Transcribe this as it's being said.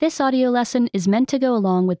This audio lesson is meant to go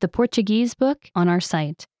along with the Portuguese book on our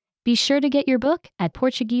site. Be sure to get your book at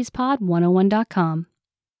PortuguesePod101.com.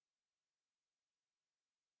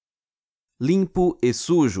 Limpo e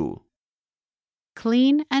sujo.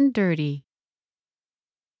 Clean and dirty.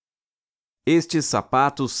 Estes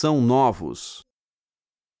sapatos são novos.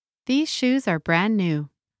 These shoes are brand new.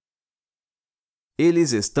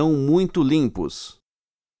 Eles estão muito limpos.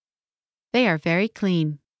 They are very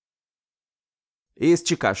clean.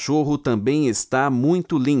 Este cachorro também está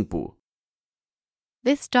muito limpo.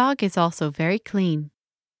 This dog is also very clean.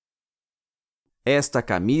 Esta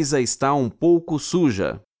camisa está um pouco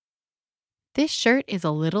suja. This shirt is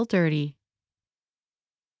a little dirty.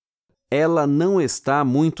 Ela não está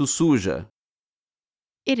muito suja.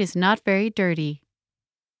 It is not very dirty.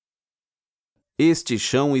 Este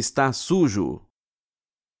chão está sujo.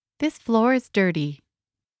 This floor is dirty.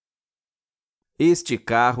 Este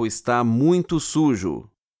carro está muito sujo.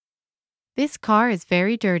 This car is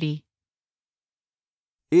very dirty.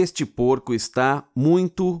 Este porco está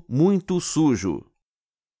muito, muito sujo.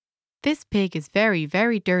 This pig is very,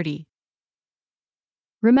 very dirty.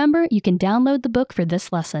 Remember, you can download the book for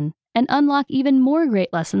this lesson and unlock even more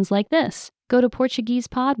great lessons like this. Go to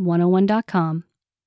PortuguesePod101.com.